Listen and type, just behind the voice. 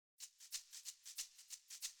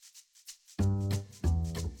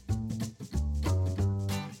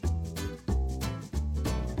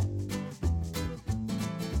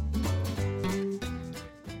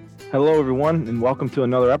Hello, everyone, and welcome to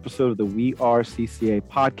another episode of the We Are CCA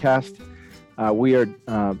podcast.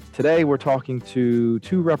 Today we're talking to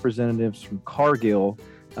two representatives from Cargill,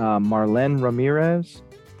 Marlene Ramirez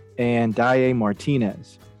and Daye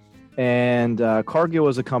Martinez. And Cargill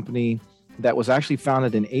is a company that was actually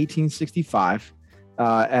founded in 1865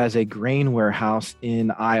 as a grain warehouse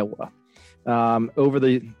in Iowa. Over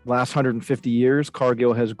the last 150 years,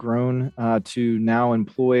 Cargill has grown to now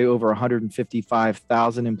employ over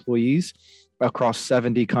 155,000 employees across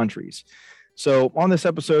 70 countries. So on this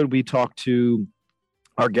episode, we talk to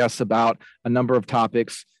our guests about a number of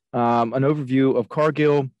topics, an overview of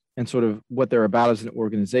Cargill and sort of what they're about as an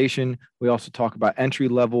organization. We also talk about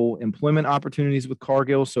entry-level employment opportunities with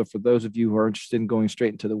Cargill. So for those of you who are interested in going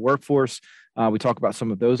straight into the workforce, we talk about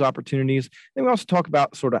some of those opportunities. And we also talk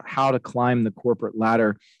about sort of how to climb the corporate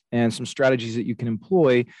ladder and some strategies that you can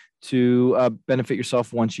employ to benefit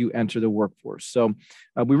yourself once you enter the workforce. So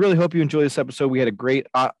we really hope you enjoy this episode. We had a great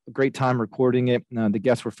time recording it. The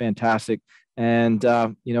guests were fantastic, and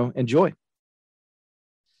enjoy.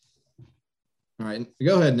 All right,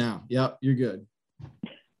 go ahead now. Yep, you're good.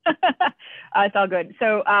 It's all good.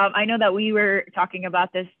 So I know that we were talking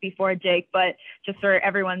about this before, Jake, but just for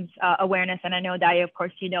everyone's awareness, and I know, Daye, of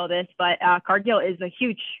course, you know this, but Cargill is a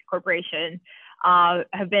huge corporation.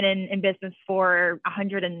 Have been in business for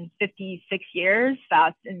 156 years,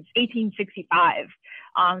 since 1865.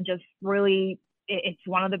 Just really, it's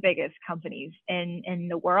one of the biggest companies in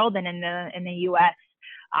the world and in the U.S.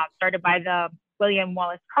 Started by the William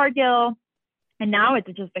Wallace Cargill. And now it's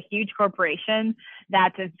just a huge corporation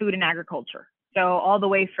that's in food and agriculture. So all the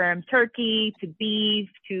way from turkey to beef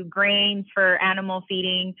to grains for animal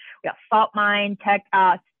feeding. We have salt mine,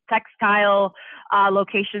 textile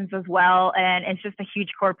locations as well. And it's just a huge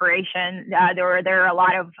corporation. There are a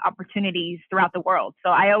lot of opportunities throughout the world. So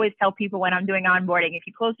I always tell people when I'm doing onboarding, if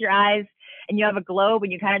you close your eyes and you have a globe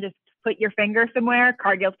and you kind of just put your finger somewhere,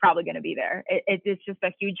 Cargill's probably going to be there. It's just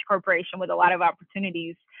a huge corporation with a lot of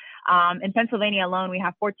opportunities. In Pennsylvania alone, we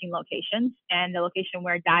have 14 locations, and the location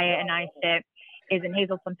where Daye and I sit is in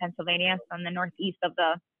Hazleton, Pennsylvania, so in the northeast of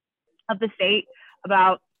the state,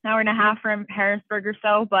 about an hour and a half from Harrisburg or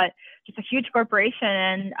so, but just a huge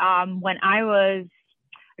corporation. And when I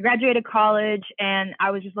graduated college and I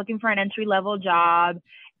was just looking for an entry-level job,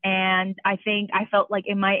 and I think I felt like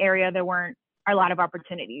in my area there weren't a lot of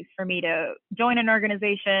opportunities for me to join an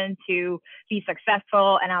organization, to be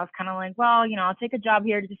successful. And I was kind of like, well, I'll take a job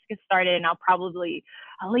here to just get started, and I'll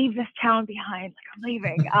leave this town behind. Like, I'm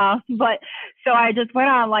leaving. But so I just went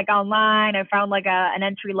on online. I found an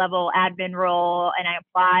entry level admin role, and I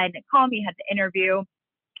applied, and it called me, had the interview.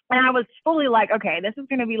 And I was fully like, okay, this is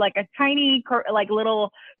going to be like a tiny,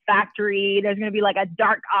 little factory. There's going to be a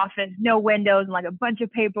dark office, no windows, and a bunch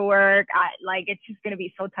of paperwork. It's just going to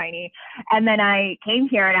be so tiny. And then I came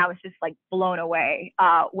here and I was just blown away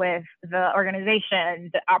with the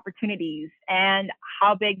organization, the opportunities, and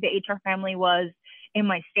how big the HR family was in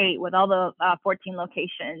my state with all the 14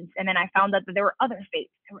 locations. And then I found out that there were other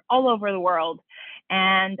states. They were all over the world.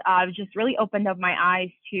 And it just really opened up my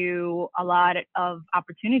eyes to a lot of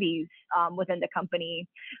opportunities within the company.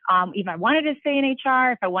 If I wanted to stay in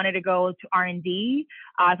HR, if I wanted to go to R&D,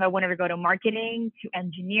 if I wanted to go to marketing, to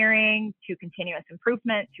engineering, to continuous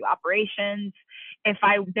improvement, to operations.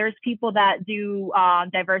 There's people that do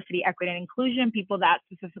diversity, equity, and inclusion, people that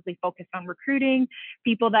specifically focus on recruiting,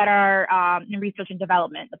 people that are in research and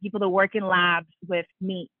development, the people that work in labs with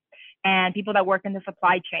meat, and people that work in the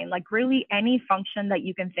supply chain. Really any function that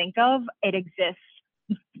you can think of, it exists.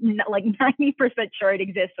 90% sure it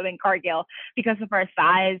exists within Cargill because of our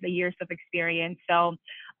size, the years of experience. So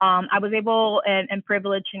I was able and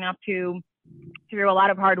privileged enough to, through a lot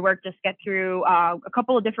of hard work, just get through a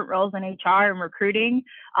couple of different roles in HR and recruiting.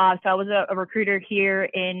 So I was a recruiter here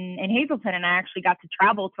in Hazleton, and I actually got to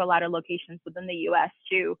travel to a lot of locations within the U.S.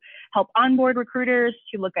 to help onboard recruiters,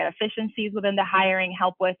 to look at efficiencies within the hiring,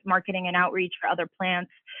 help with marketing and outreach for other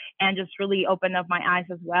plants, and just really opened up my eyes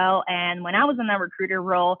as well. And when I was in that recruiter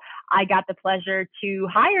role, I got the pleasure to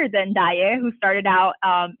hire then Daye, who started out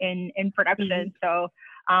in production. So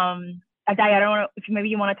Daye, I don't know if maybe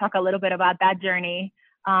you want to talk a little bit about that journey,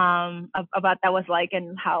 about that was like,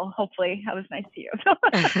 and how hopefully that was nice to you.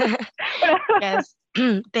 Yes,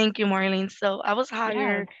 thank you, Marlene. So I was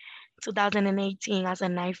hired 2018 as a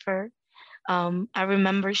knifer. I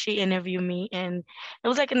remember she interviewed me, and it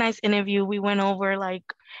was a nice interview. We went over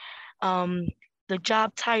the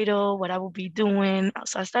job title, what I will be doing.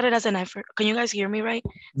 So I started as a knifer. Can you guys hear me right?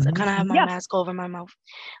 So I kind of have my mask over my mouth.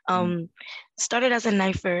 Started as a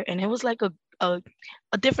knifer, and it was a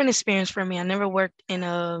different experience for me. I never worked in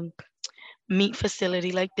a meat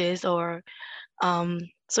facility like this, or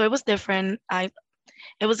so it was different.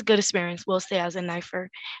 It was a good experience, we'll say, as a knifer.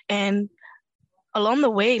 And along the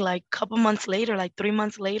way, like a couple months later, like 3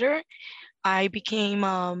 months later, I became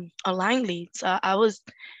a line lead. So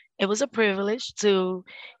it was a privilege to,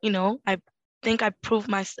 I think I proved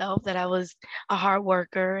myself that I was a hard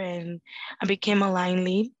worker, and I became a line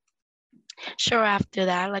lead. Sure, after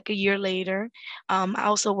that, like a year later, I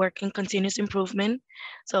also work in continuous improvement.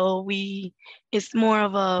 So it's more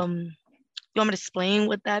of you want me to explain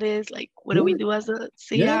what that is? Like, what do we Sure. do as a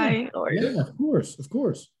Yeah. CI? Or Yeah, of course. Of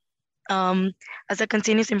course. as a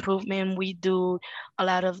continuous improvement, we do a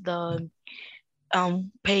lot of the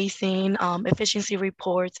pacing, efficiency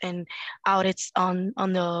reports, and audits on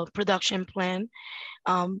the production plan.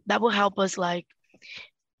 That will help us like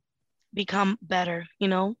become better,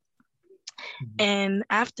 Mhm. And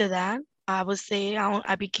after that, I would say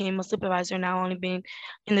I became a supervisor now, only been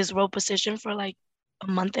in this role position for like a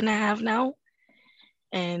month and a half now.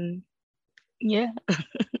 And yeah,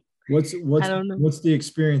 What's I what's don't know. what's the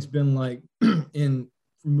experience been like in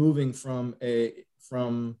moving from a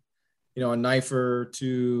knifer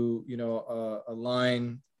to a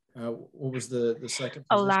line? What was the second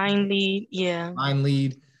A position? line lead, yeah. Line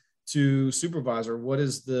lead to supervisor. What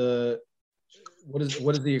is the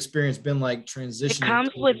experience been like It transitioning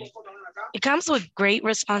comes with to? it comes with great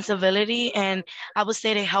responsibility, and I would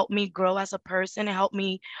say they helped me grow as a person. It helped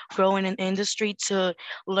me grow in an industry to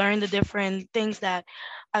learn the different things that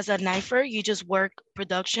as a knifer you just work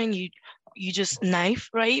production, you just knife,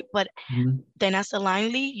 right? But Mhm. then as a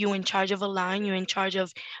line lead, you're in charge of a line, you're in charge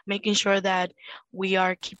of making sure that we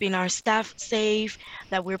are keeping our staff safe,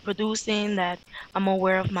 that we're producing, that I'm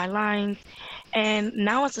aware of my lines. And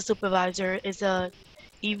now as a supervisor is a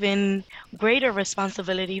even greater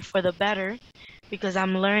responsibility for the better, because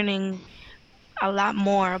I'm learning a lot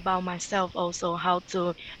more about myself, also how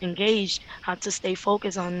to engage, how to stay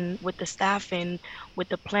focused on with the staff and with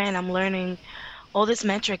the plan. I'm learning all these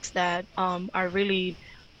metrics that are really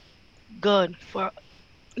good for,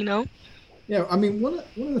 you know. Yeah, I mean, one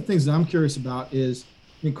of the things that I'm curious about is,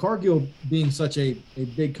 I mean, Cargill being such a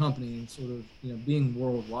big company and sort of being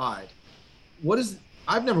worldwide. What is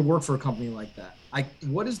I've never worked for a company like that.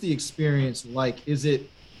 What is the experience like? Is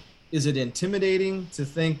it intimidating to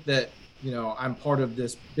think that I'm part of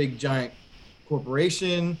this big giant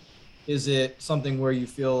corporation? Is it something where you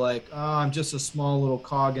feel like, oh, I'm just a small little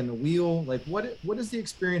cog in the wheel? Like, what has the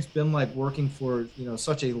experience been like working for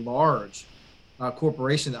such a large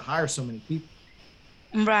corporation that hires so many people?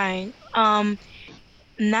 Right.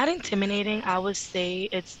 Not intimidating. I would say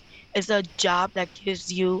it's a job that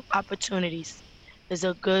gives you opportunities. It's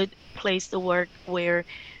a good place to work where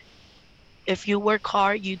if you work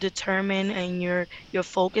hard, you determine and you're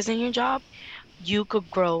focused in your job, you could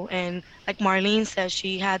grow. And like Marlene said,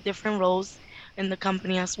 she had different roles in the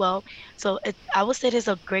company as well. So I would say it's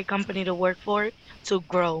a great company to work for, to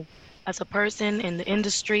grow as a person in the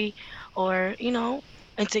industry, or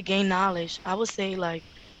and to gain knowledge. I would say like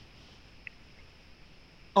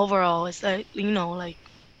overall, it's like like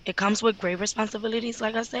it comes with great responsibilities,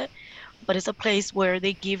 like I said, but it's a place where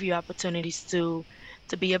they give you opportunities to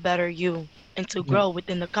be a better you and to Yeah, grow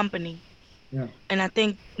within the company. yeah. And I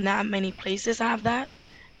think not many places have that,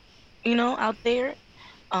 out there.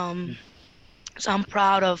 Um, so I'm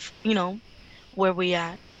proud of, where we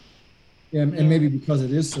at. Yeah, and Yeah. maybe because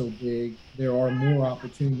it is so big, there are more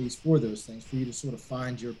opportunities for those things for you to sort of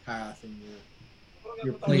find your path and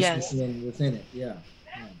your place Yes. within it. Yeah,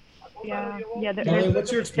 yeah. Yeah, yeah. Marlene,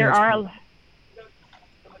 what's your There experience are. been?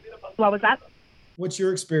 What was that? What's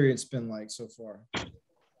your experience been like so far?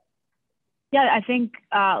 Yeah, I think,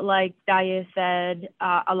 like Daya said,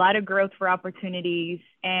 a lot of growth for opportunities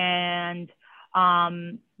and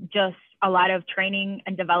just a lot of training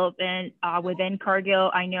and development within Cargill.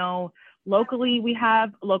 I know locally we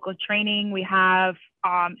have local training, we have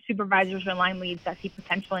supervisors and line leads that see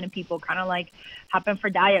potential in people, kind of like happened for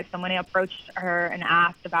Daya. Someone approached her and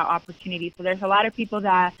asked about opportunities. So there's a lot of people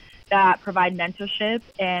that provide mentorship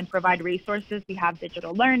and provide resources. We have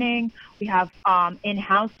digital learning, we have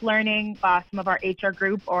in-house learning. Some of our HR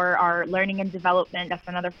group or our learning and development, that's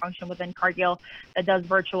another function within Cargill that does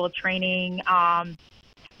virtual training.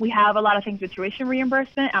 We have a lot of things with tuition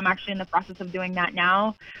reimbursement. I'm actually in the process of doing that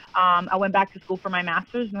now. I went back to school for my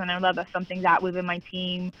master's, and I love that's something that within my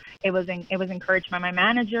team, it was encouraged by my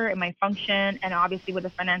manager and my function, and obviously with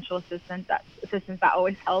the financial assistance that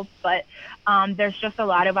always helps. But there's just a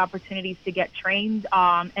lot of opportunities to get trained,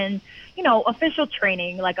 and official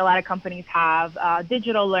training like a lot of companies have,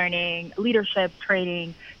 digital learning, leadership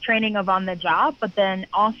training of on the job, but then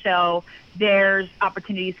also There's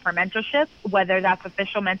opportunities for mentorship, whether that's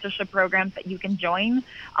official mentorship programs that you can join,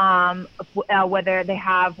 whether they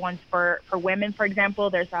have ones for women, for example.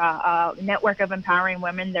 There's a network of empowering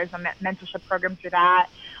women. There's a mentorship program for that.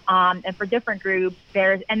 And for different groups,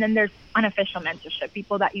 and then there's unofficial mentorship,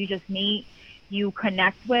 people that you just meet, you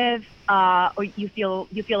connect with, or you feel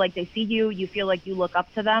like they see you, you feel like you look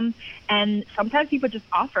up to them. And sometimes people just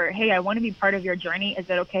offer, hey, I want to be part of your journey. Is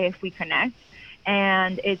it okay if we connect?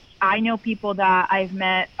 And I know people that I've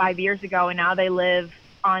met 5 years ago, and now they live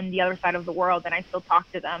on the other side of the world, and I still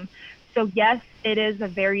talk to them. So yes, it is a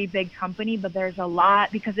very big company, but there's a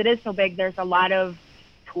lot, because it is so big, there's a lot of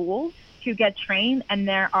tools to get trained, and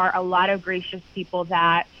there are a lot of gracious people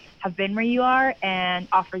that have been where you are and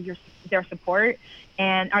offer their support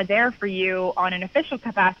and are there for you on an official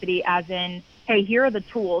capacity, as in, hey, here are the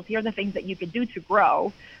tools, here are the things that you could do to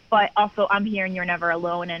grow. But also, I'm here and you're never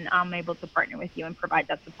alone, and I'm able to partner with you and provide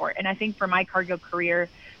that support. And I think for my Cargill career,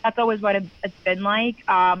 that's always what it's been like.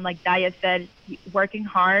 Like Daya said, working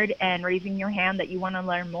hard and raising your hand that you want to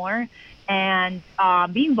learn more, and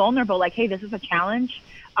being vulnerable, like, hey, this is a challenge,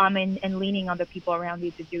 and leaning on the people around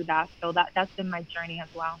you to do that. So that's been my journey as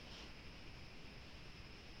well.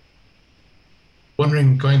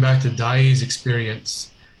 Wondering, going back to Daya's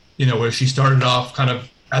experience, where she started off kind of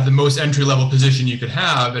at the most entry-level position you could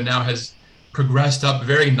have, and now has progressed up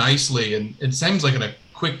very nicely, and it seems like in a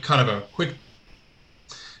quick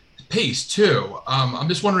pace too. I'm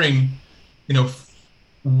just wondering,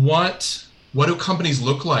 what do companies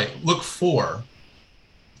look for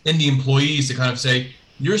in the employees to kind of say,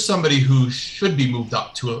 you're somebody who should be moved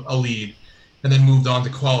up to a lead, and then moved on to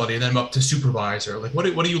quality, and then up to supervisor? Like, what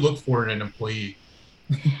do you look for in an employee?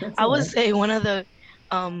 I would say one of the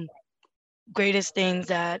greatest things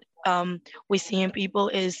that we see in people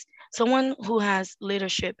is someone who has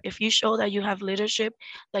leadership. If you show that you have leadership,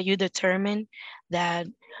 that you determine, that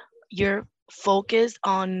you're focused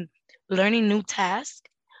on learning new tasks,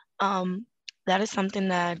 that is something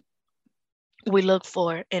that we look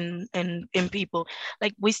for in people.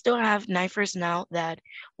 Like, we still have knifers now that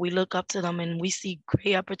we look up to them and we see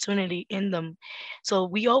great opportunity in them. So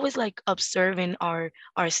we always like observing our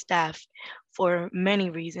staff for many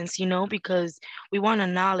reasons, because we want to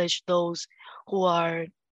acknowledge those who are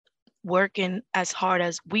working as hard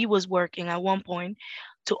as we was working at one point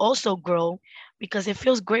to also grow, because it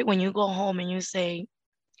feels great when you go home and you say,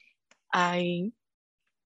 I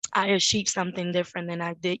achieved something different than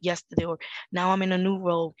I did yesterday, or now I'm in a new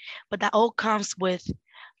role. But that all comes with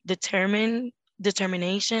determination,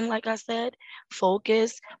 like I said,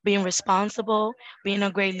 focus, being responsible, being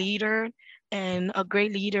a great leader. And a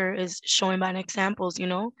great leader is showing by examples,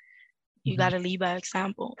 you got to lead by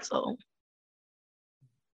example. So,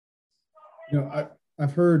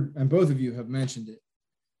 I've heard, and both of you have mentioned it,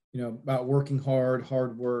 about working hard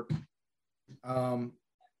work.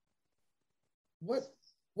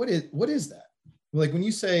 What is that? Like, when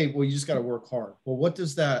you say, well, you just got to work hard. Well,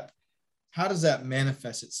 how does that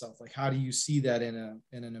manifest itself? Like, how do you see that in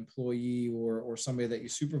an employee or somebody that you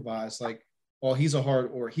supervise? Like, well, he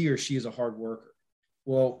or she is a hard worker.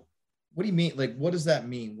 Well, what do you mean? Like, what does that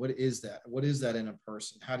mean? What is that? What is that in a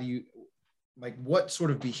person? How do you, like, what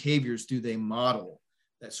sort of behaviors do they model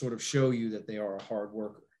that sort of show you that they are a hard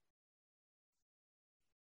worker?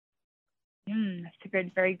 That's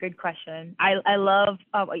a very good question. I love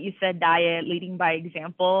what you said, Daya, leading by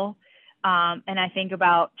example. And I think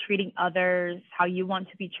about treating others how you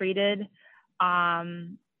want to be treated,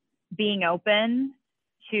 being open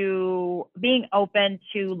to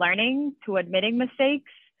learning, to admitting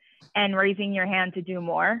mistakes, and raising your hand to do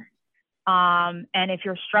more. And if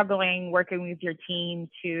you're struggling, working with your team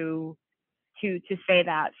to say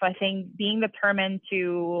that. So I think being determined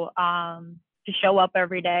to show up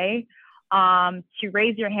every day, to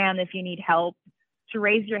raise your hand if you need help, to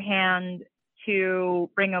raise your hand to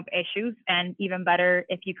bring up issues, and even better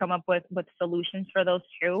if you come up with solutions for those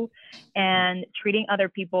too, and treating other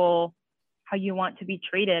people how you want to be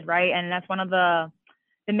treated, right? And that's one of the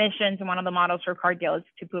missions and one of the models for Cargill, is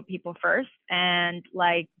to put people first. And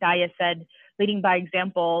like Daya said, leading by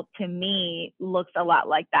example, to me, looks a lot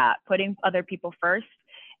like that, putting other people first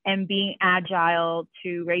and being agile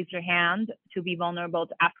to raise your hand, to be vulnerable,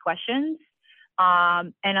 to ask questions.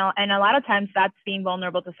 And a lot of times that's being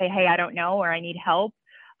vulnerable to say, hey, I don't know, or I need help.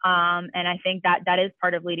 And I think that is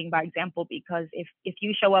part of leading by example, because if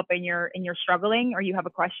you show up and you're struggling or you have a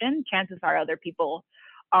question, chances are other people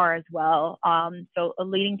are as well. So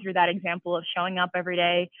leading through that example of showing up every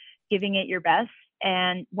day, giving it your best.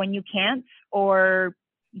 And when you can't, or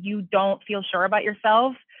you don't feel sure about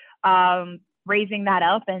yourself, raising that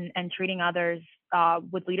up and treating others not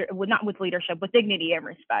with leadership, with dignity and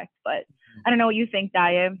respect. But I don't know what you think,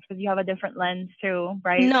 Daya, because you have a different lens too,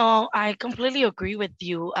 right? No, I completely agree with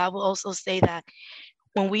you. I will also say that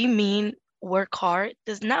when we mean work hard,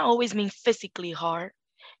 does not always mean physically hard.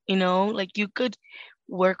 You know, like you could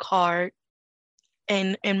work hard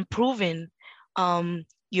and improving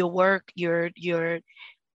your work,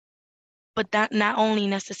 but that not only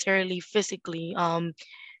necessarily physically.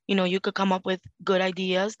 You know, you could come up with good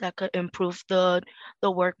ideas that could improve the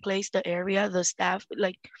workplace, the area, the staff,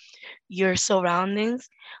 like your surroundings.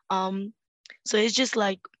 Um, so it's just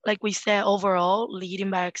like we said, overall, leading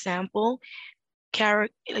by example,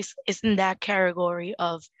 is in that category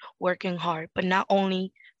of working hard, but not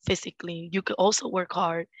only physically. You could also work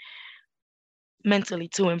hard mentally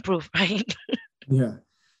to improve, right? Yeah.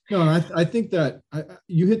 No, I think that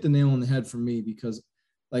you hit the nail on the head for me, because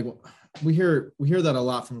like we hear that a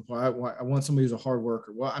lot from I want somebody who's a hard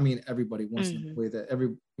worker. Well, I mean, everybody wants an employee that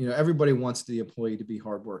everybody wants the employee to be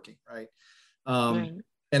hardworking, right? Right.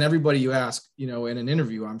 And everybody you ask, in an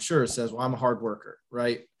interview, I'm sure says, well, I'm a hard worker,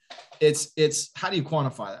 right? It's how do you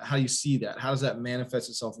quantify that? How do you see that? How does that manifest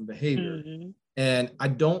itself in behavior? And I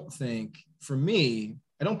don't think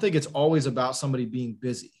it's always about somebody being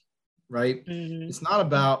busy, right? It's not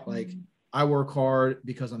about like, I work hard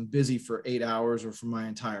because I'm busy for 8 hours or for my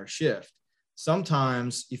entire shift.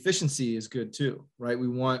 Sometimes efficiency is good too, right? We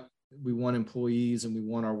want employees and we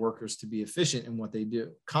want our workers to be efficient in what they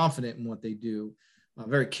do, confident in what they do,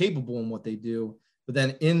 very capable in what they do. But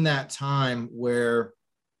then in that time where,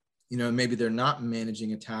 maybe they're not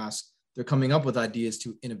managing a task, they're coming up with ideas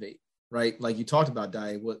to innovate, right? Like you talked about,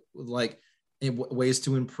 Dai, ways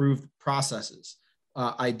to improve processes.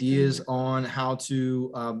 Ideas on how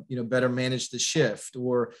to better manage the shift,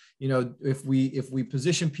 or if we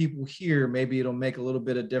position people here, maybe it'll make a little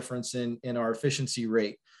bit of difference in our efficiency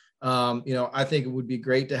rate. I think it would be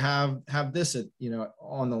great to have this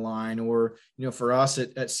on the line, or for us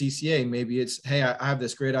at CCA, maybe it's, hey, I have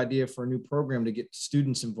this great idea for a new program to get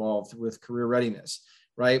students involved with career readiness,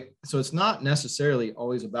 right? So it's not necessarily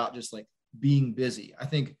always about just like being busy. I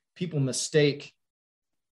think people mistake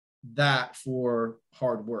that for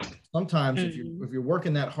hard work. Sometimes if you're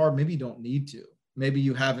working that hard, maybe you don't need to. Maybe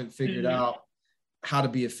you haven't figured out how to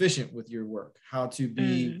be efficient with your work, how to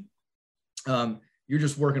be you're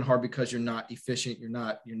just working hard because you're not efficient, you're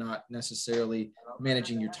not necessarily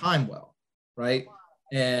managing your time well, right?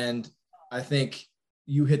 And I think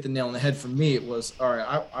you hit the nail on the head. For me, it was, all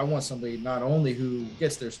right, I want somebody not only who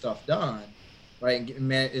gets their stuff done, right,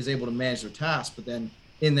 and is able to manage their tasks, but then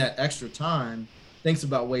in that extra time thinks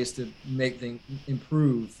about ways to make things,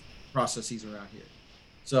 improve processes around here.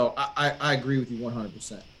 So I agree with you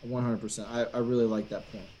 100%. I really like that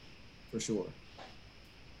point, for sure.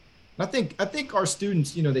 I think our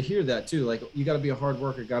students, they hear that too. Like, you got to be a hard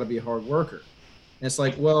worker, got to be a hard worker. And it's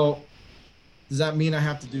like, well, does that mean I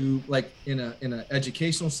have to do, like, in an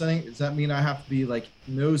educational setting, does that mean I have to be like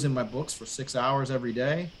nose in my books for 6 hours every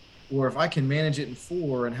day? Or if I can manage it in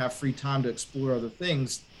 4 and have free time to explore other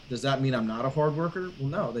things, does that mean I'm not a hard worker? Well,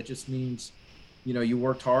 no, that just means, you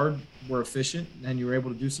worked hard, were efficient, and you were able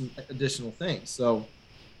to do some additional things. So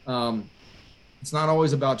it's not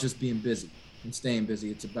always about just being busy and staying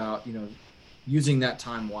busy. It's about, using that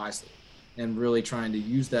time wisely and really trying to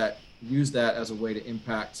use that as a way to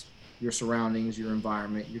impact your surroundings, your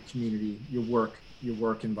environment, your community, your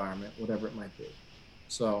work environment, whatever it might be.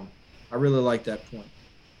 So I really like that point.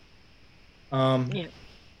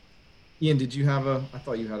 Ian, did you have I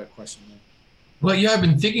thought you had a question there. Well, yeah, I've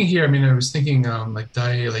been thinking here. I mean, I was thinking, like,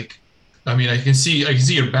 Dai, like, I mean, I can see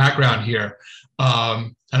your background here.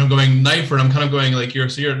 And I'm going knife, and I'm kind of going like you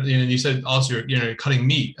said also you're cutting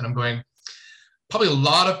meat, and I'm going, probably a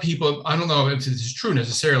lot of people, I don't know if this is true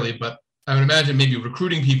necessarily, but I would imagine maybe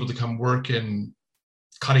recruiting people to come work in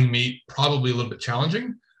cutting meat, probably a little bit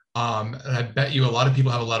challenging. And I bet you a lot of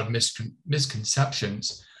people have a lot of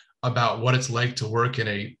misconceptions about what it's like to work in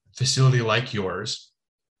a facility like yours.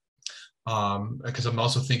 Because I'm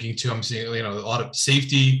also thinking too, I'm seeing, a lot of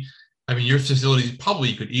safety. I mean, your facilities, probably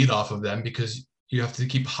you could eat off of them because you have to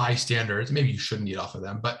keep high standards. Maybe you shouldn't eat off of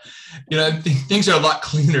them, but things are a lot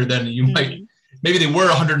cleaner than you might. Maybe they were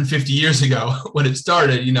 150 years ago when it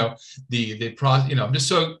started. Just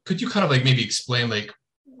so could you kind of like maybe explain like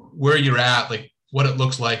where you're at, like what it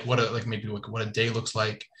looks like, what a day looks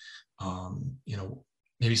like,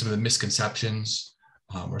 maybe some of the misconceptions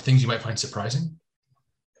or things you might find surprising.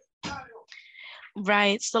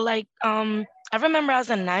 Right. So like I remember as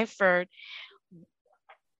a knifer,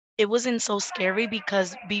 it wasn't so scary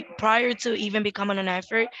because prior to even becoming an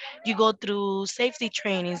expert, you go through safety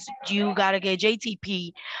trainings. You gotta get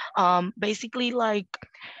JTP, basically like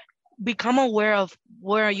become aware of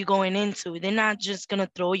where are you going into. They're not just gonna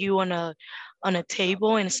throw you on a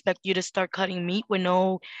table and expect you to start cutting meat with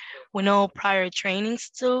no prior trainings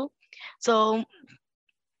to. So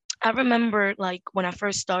I remember like when I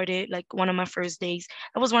first started, like one of my first days,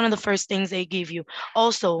 that was one of the first things they give you.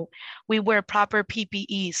 Also, we wear proper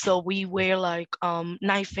PPE. So we wear like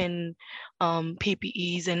knife and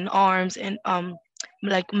PPEs and arms and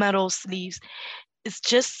like metal sleeves. It's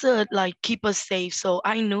just to like keep us safe. So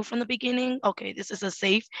I knew from the beginning, okay, this is a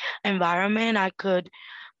safe environment. I could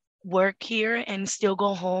work here and still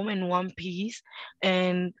go home in one piece.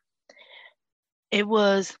 And it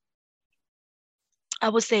was, I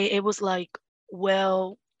would say it was like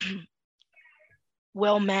well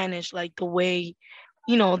well managed, like the way,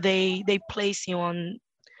 you know, they place you on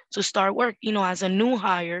to start work. You know, as a new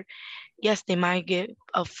hire, yes, they might get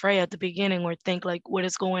afraid at the beginning or think like what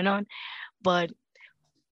is going on, but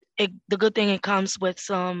the good thing, it comes with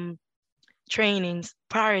some trainings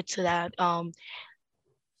prior to that.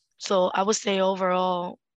 So I would say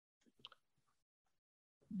overall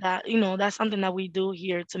that, you know, that's something that we do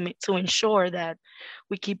here to ensure that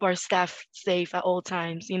we keep our staff safe at all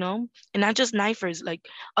times, you know, and not just knifers, like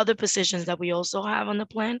other positions that we also have on the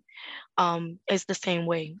plant. It's the same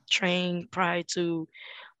way, train prior to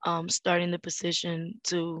starting the position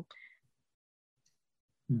to,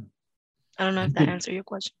 I don't know if that answered your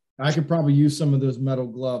question. I could probably use some of those metal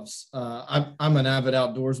gloves. I'm an avid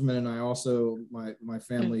outdoorsman, and I also my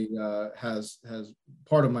family has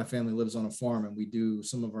part of my family lives on a farm, and we do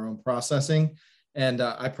some of our own processing. And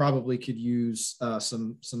I probably could use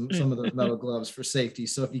some of those metal gloves for safety.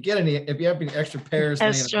 So if you have any extra pairs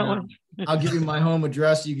laying around, I'll give you my home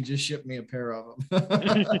address. You can just ship me a pair of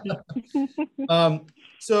them.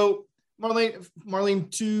 So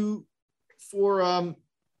Marlene,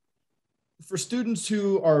 for students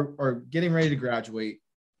who are getting ready to graduate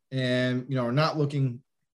and, you know, are not looking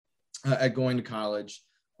at going to college,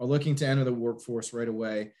 are looking to enter the workforce right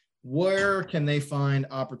away, where can they find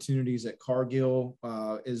opportunities at Cargill?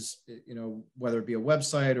 You know, whether it be a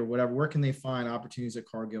website or whatever, where can they find opportunities at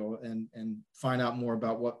Cargill and find out more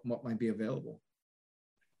about what might be available?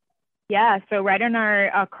 Yeah, so right on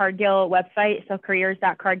our Cargill website, so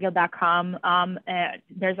careers.cargill.com,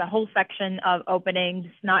 there's a whole section of openings,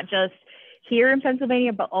 not just here in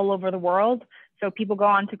Pennsylvania, but all over the world. So people go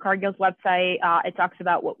on to Cargill's website. It talks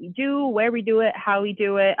about what we do, where we do it, how we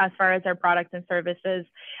do it, as far as our products and services.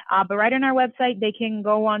 But right on our website, they can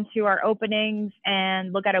go on to our openings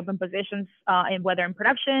and look at open positions, whether in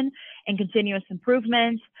production and continuous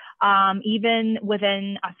improvement, even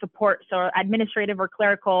within support, so administrative or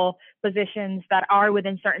clerical positions that are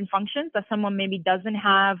within certain functions that someone maybe doesn't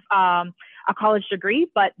have a college degree,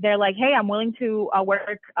 but they're like, hey, I'm willing to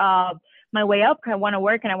work my way up. I want to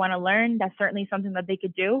work and I want to learn. That's certainly something that they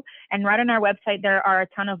could do. And right on our website, there are a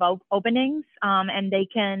ton of openings, and they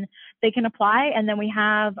can apply. And then we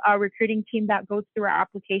have a recruiting team that goes through our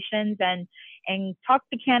applications and talk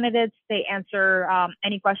to candidates. They answer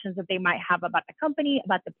any questions that they might have about the company,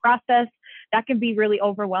 about the process. That can be really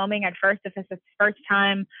overwhelming at first if it's the first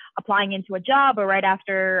time applying into a job or right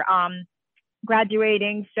after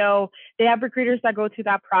graduating. So they have recruiters that go through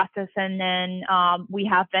that process, and then we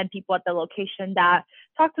have then people at the location that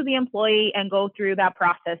talk to the employee and go through that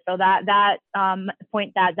process. So that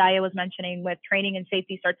point that Daya was mentioning with training and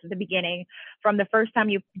safety starts at the beginning. From the first time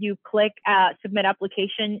you click submit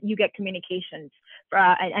application, you get communications,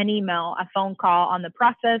 an email, a phone call on the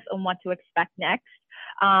process and what to expect next.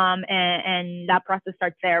 And that process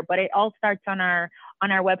starts there, but it all starts on our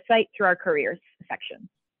website through our careers section.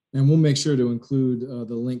 And we'll make sure to include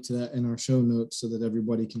the link to that in our show notes so that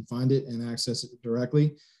everybody can find it and access it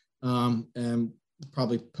directly. And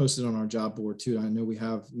probably post it on our job board too. I know we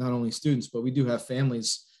have not only students, but we do have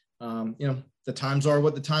families. You know, the times are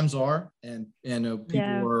what the times are, and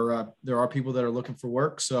there are people that are looking for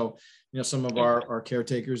work. So, you know, some of our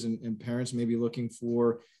caretakers and parents may be looking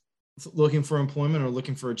for employment or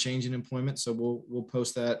looking for a change in employment. So we'll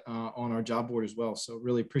post that on our job board as well. So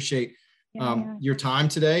really appreciate your time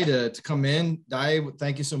today to come in. Daya,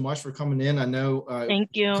 thank you so much for coming in. I know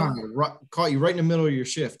thank you. Caught you right in the middle of your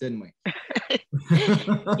shift, didn't we?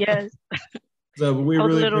 Yes. So we I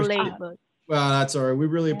was really a little late, but well, that's all right. We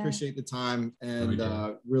really appreciate the time, and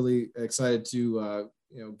really excited to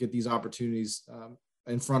get these opportunities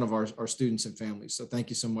in front of our students and families. So thank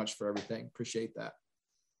you so much for everything. Appreciate that.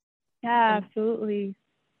 Yeah, absolutely.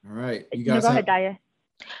 All right, you guys go ahead, Daya.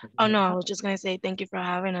 Oh no, I was just gonna say thank you for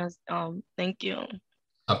having us. Thank you.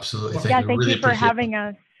 Absolutely. Thank you for having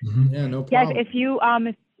us. Mm-hmm. Yeah, no problem.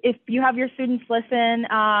 Yes, if you have your students listen,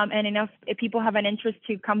 and if people have an interest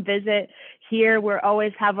to come visit here, we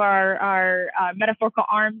always have our metaphorical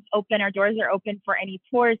arms open. Our doors are open for any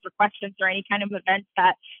tours or questions or any kind of events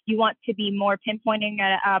that you want to be more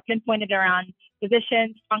pinpointed around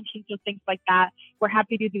positions, functions, or things like that. We're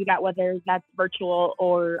happy to do that, whether that's virtual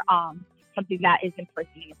or something that is in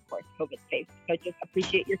person, of course, COVID safe. So just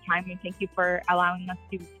appreciate your time and thank you for allowing us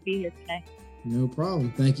to be here today. No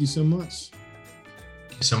problem. Thank you so much.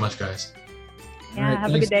 Thank you so much, guys. Yeah, All right,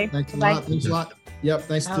 have a good day. Thanks a Bye. lot. Thanks a lot. Yep.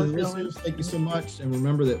 Thanks to the Have a good listeners. Thank you so much. And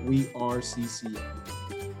remember that we are CCA.